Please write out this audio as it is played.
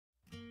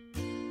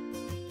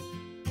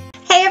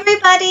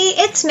everybody,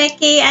 it's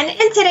Mickey, and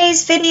in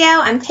today's video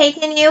I'm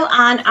taking you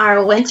on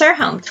our winter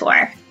home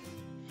tour.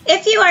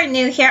 If you are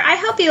new here, I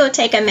hope you will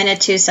take a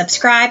minute to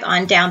subscribe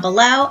on down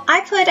below.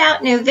 I put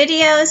out new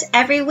videos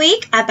every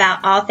week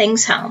about all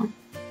things home.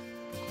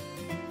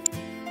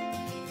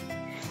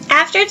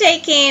 After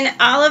taking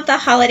all of the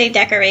holiday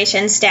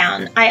decorations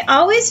down, I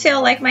always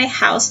feel like my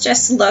house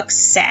just looks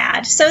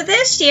sad. So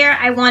this year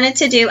I wanted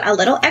to do a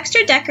little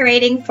extra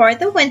decorating for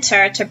the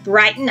winter to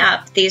brighten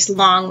up these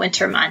long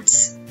winter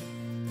months.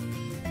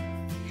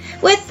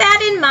 With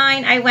that in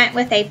mind, I went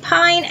with a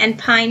pine and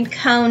pine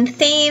cone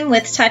theme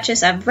with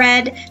touches of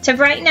red to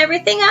brighten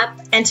everything up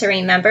and to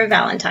remember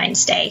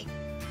Valentine's Day.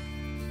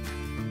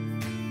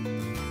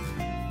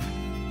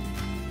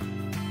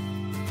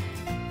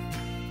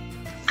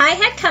 I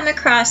had come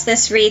across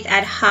this wreath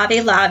at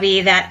Hobby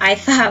Lobby that I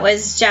thought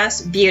was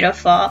just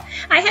beautiful.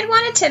 I had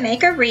wanted to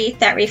make a wreath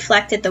that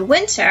reflected the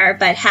winter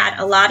but had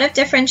a lot of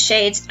different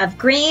shades of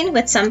green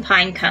with some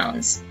pine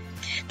cones.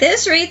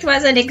 This wreath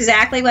wasn't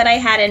exactly what I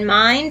had in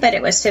mind, but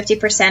it was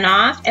 50%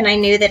 off and I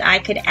knew that I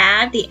could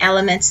add the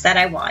elements that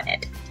I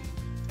wanted.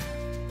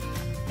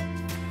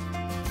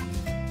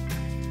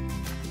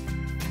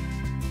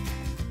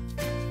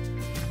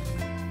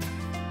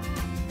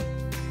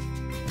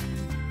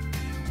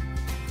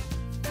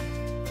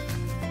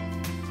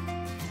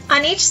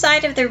 On each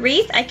side of the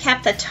wreath, I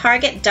kept the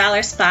Target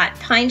Dollar Spot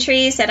pine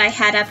trees that I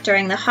had up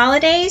during the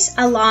holidays,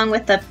 along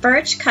with the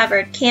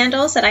birch-covered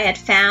candles that I had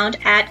found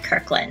at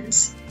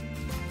Kirkland's.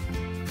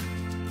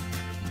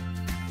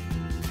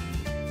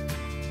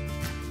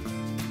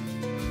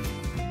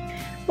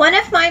 One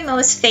of my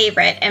most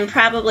favorite and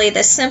probably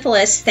the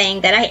simplest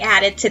thing that I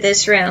added to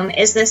this room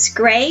is this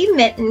gray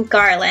mitten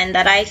garland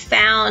that I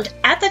found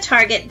at the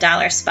Target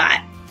Dollar Spot.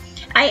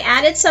 I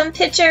added some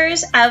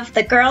pictures of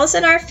the girls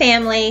in our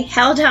family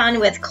held on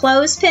with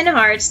clothespin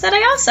hearts that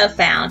I also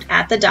found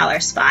at the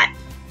Dollar Spot.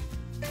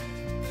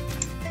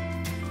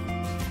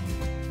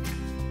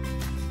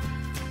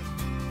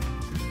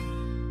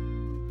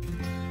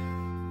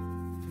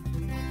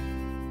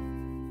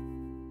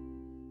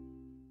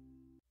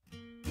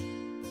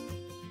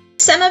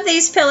 Some of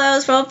these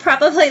pillows will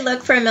probably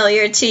look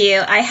familiar to you.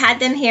 I had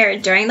them here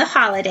during the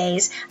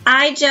holidays.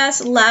 I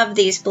just love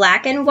these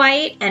black and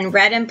white and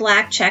red and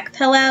black check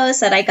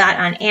pillows that I got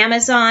on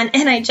Amazon,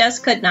 and I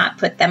just could not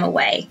put them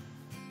away.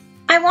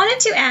 I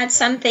wanted to add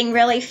something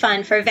really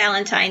fun for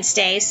Valentine's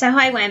Day, so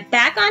I went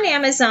back on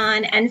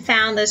Amazon and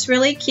found this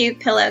really cute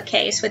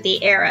pillowcase with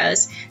the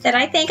arrows that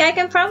I think I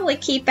can probably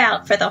keep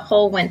out for the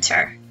whole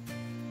winter.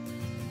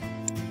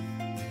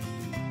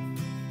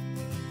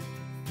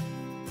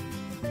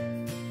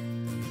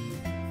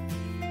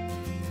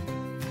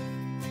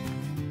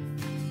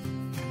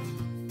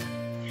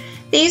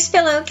 These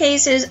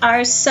pillowcases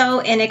are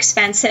so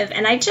inexpensive,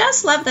 and I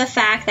just love the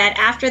fact that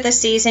after the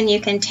season you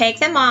can take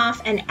them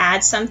off and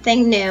add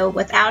something new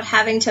without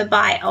having to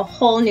buy a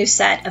whole new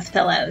set of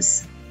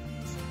pillows.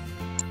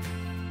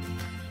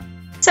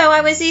 So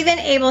I was even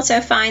able to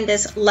find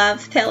this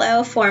love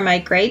pillow for my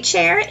gray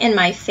chair in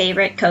my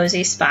favorite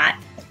cozy spot.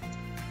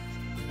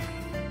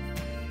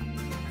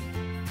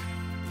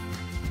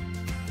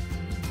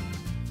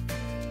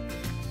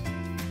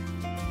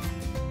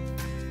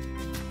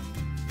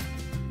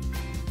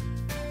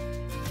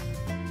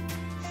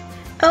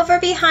 Over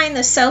behind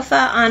the sofa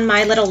on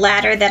my little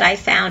ladder that I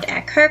found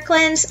at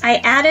Kirkland's, I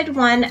added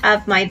one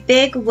of my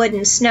big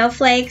wooden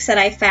snowflakes that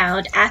I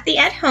found at the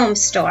at-home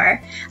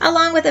store,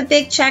 along with a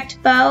big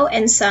checked bow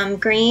and some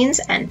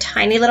greens and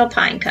tiny little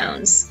pine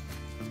cones.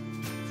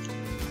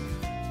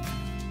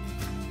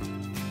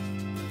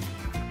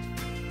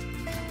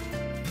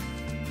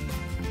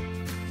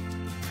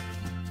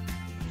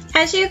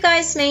 As you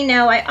guys may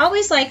know, I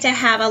always like to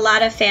have a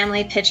lot of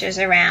family pictures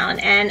around,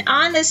 and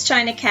on this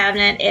china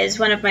cabinet is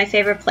one of my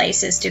favorite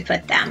places to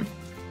put them.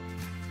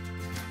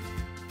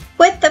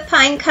 With the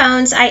pine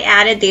cones, I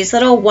added these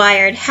little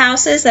wired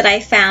houses that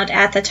I found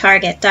at the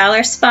Target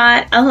Dollar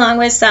Spot, along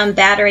with some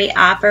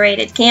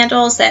battery-operated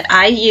candles that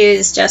I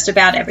use just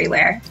about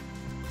everywhere.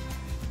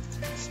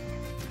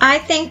 I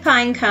think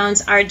pine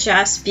cones are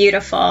just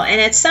beautiful, and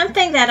it's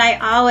something that I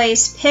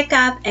always pick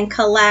up and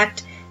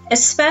collect,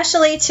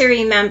 especially to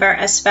remember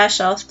a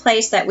special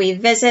place that we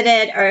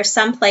visited or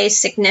someplace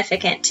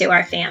significant to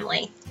our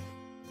family.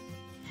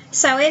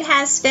 So it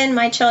has been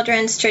my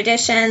children's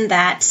tradition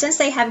that since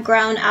they have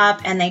grown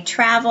up and they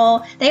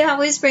travel, they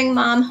always bring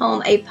Mom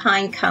home a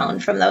pine cone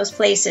from those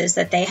places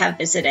that they have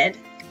visited.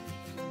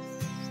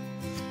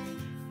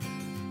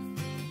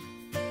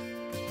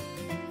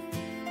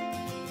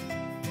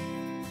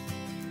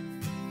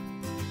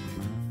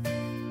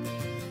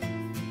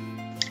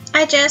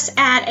 I just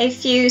add a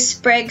few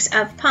sprigs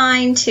of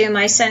pine to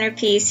my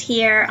centerpiece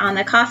here on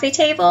the coffee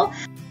table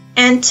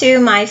and to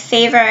my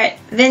favorite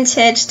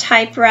vintage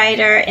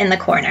typewriter in the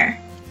corner.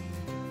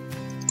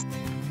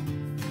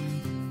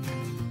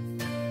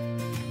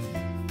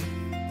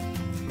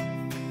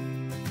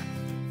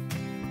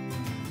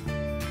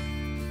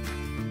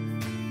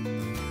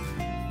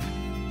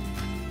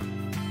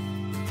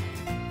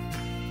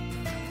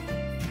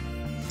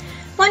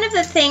 One of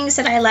the things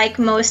that I like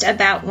most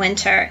about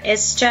winter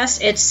is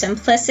just its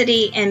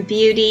simplicity and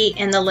beauty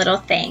in the little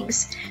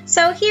things.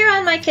 So here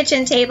on my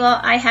kitchen table,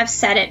 I have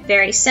set it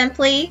very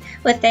simply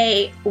with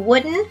a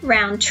wooden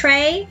round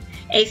tray,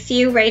 a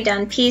few Rae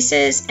Dunn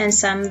pieces, and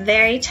some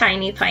very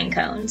tiny pine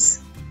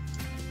cones.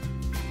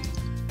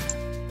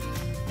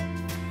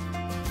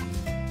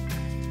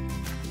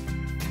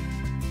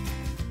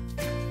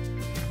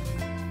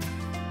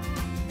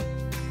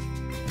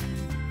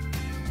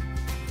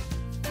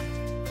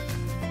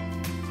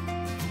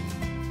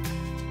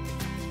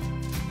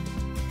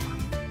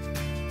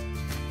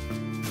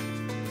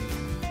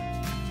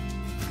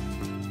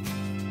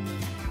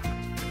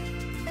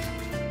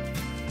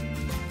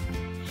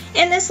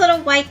 And this little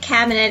white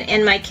cabinet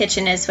in my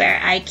kitchen is where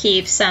I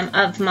keep some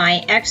of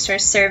my extra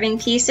serving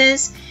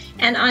pieces.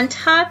 And on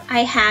top I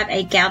have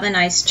a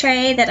galvanized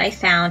tray that I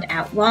found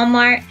at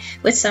Walmart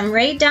with some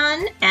Rae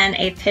Dunn and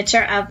a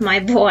picture of my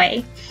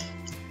boy.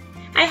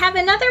 I have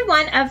another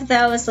one of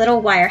those little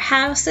wire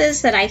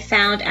houses that I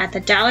found at the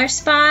dollar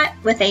spot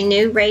with a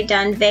new Rae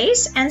Dunn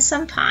vase and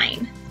some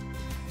pine.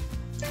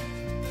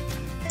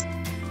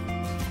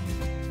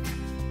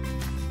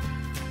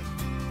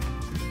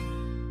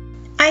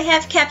 I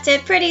have kept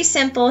it pretty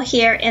simple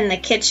here in the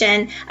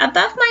kitchen.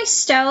 Above my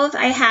stove,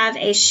 I have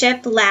a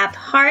shiplap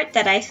heart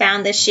that I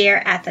found this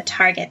year at the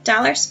Target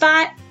dollar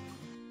spot.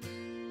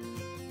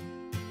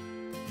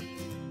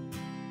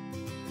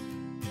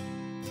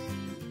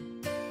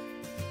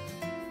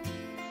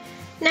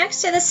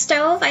 Next to the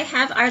stove, I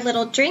have our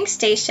little drink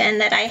station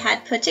that I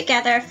had put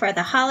together for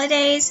the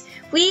holidays.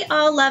 We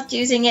all loved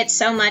using it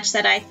so much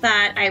that I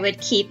thought I would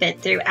keep it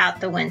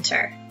throughout the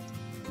winter.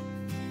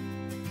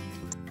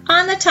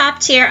 On the top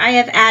tier, I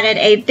have added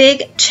a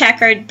big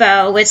checkered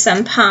bow with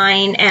some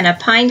pine and a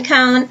pine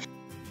cone.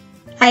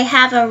 I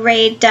have a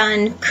Rae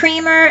Dunn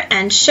creamer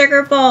and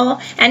sugar bowl,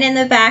 and in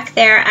the back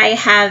there I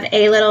have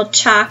a little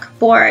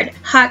chalkboard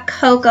hot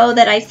cocoa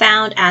that I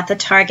found at the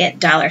Target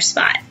dollar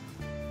spot.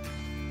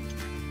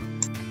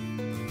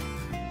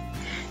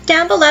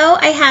 Down below,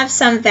 I have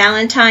some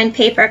Valentine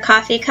paper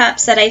coffee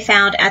cups that I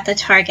found at the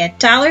Target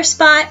dollar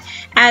spot,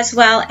 as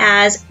well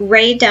as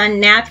Rae Dunn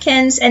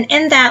napkins, and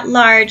in that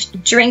large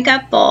drink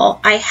up bowl,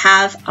 I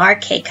have our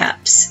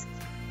K-cups.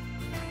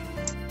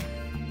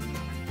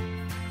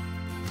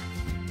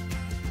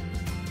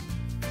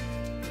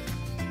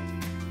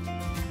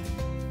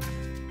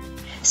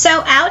 So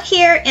out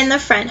here in the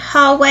front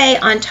hallway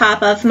on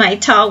top of my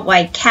tall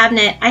white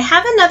cabinet, I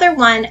have another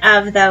one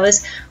of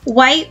those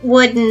white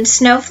wooden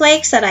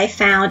snowflakes that I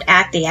found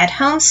at the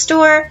at-home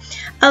store,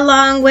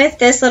 along with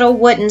this little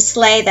wooden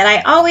sleigh that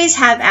I always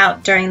have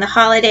out during the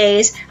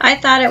holidays. I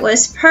thought it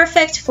was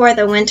perfect for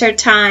the winter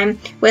time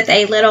with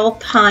a little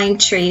pine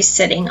tree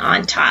sitting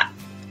on top.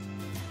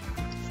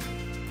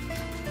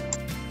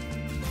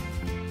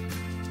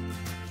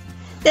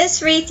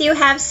 This wreath you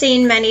have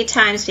seen many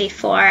times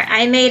before.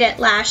 I made it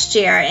last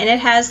year and it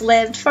has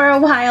lived for a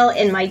while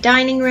in my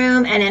dining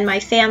room and in my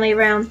family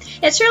room.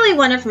 It's really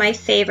one of my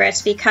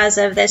favorites because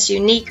of this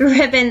unique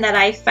ribbon that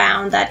I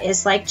found that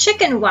is like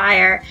chicken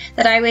wire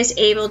that I was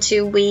able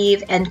to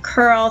weave and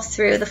curl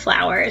through the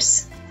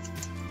flowers.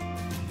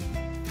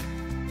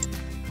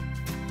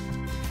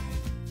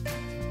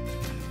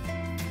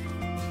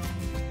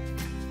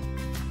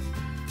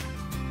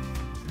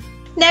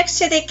 Next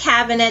to the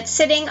cabinet,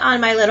 sitting on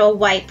my little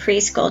white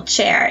preschool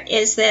chair,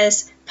 is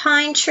this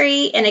pine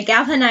tree in a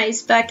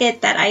galvanized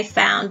bucket that I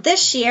found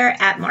this year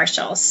at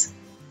Marshall's.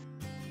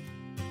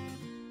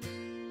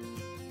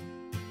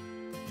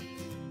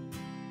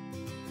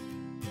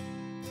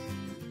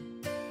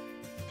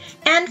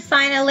 And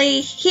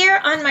finally, here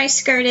on my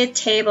skirted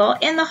table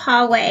in the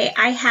hallway,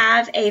 I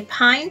have a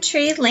pine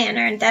tree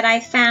lantern that I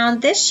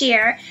found this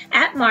year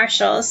at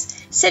Marshall's,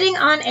 sitting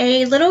on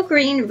a little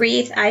green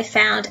wreath I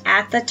found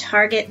at the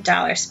Target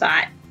dollar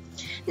spot.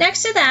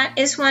 Next to that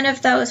is one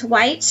of those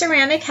white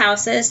ceramic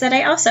houses that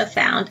I also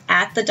found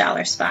at the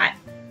dollar spot.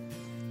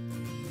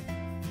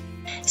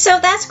 So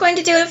that's going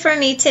to do it for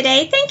me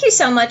today. Thank you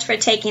so much for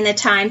taking the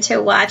time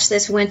to watch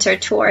this winter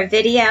tour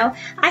video.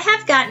 I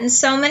have gotten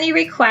so many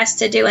requests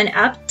to do an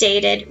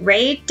updated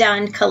Rae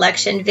Dunn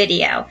collection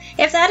video.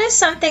 If that is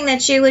something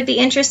that you would be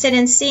interested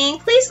in seeing,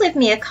 please leave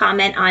me a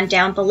comment on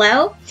down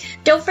below.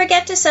 Don't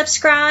forget to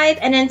subscribe,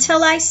 and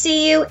until I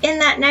see you in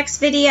that next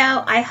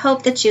video, I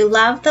hope that you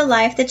love the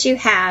life that you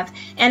have,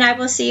 and I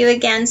will see you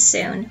again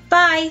soon.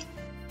 Bye!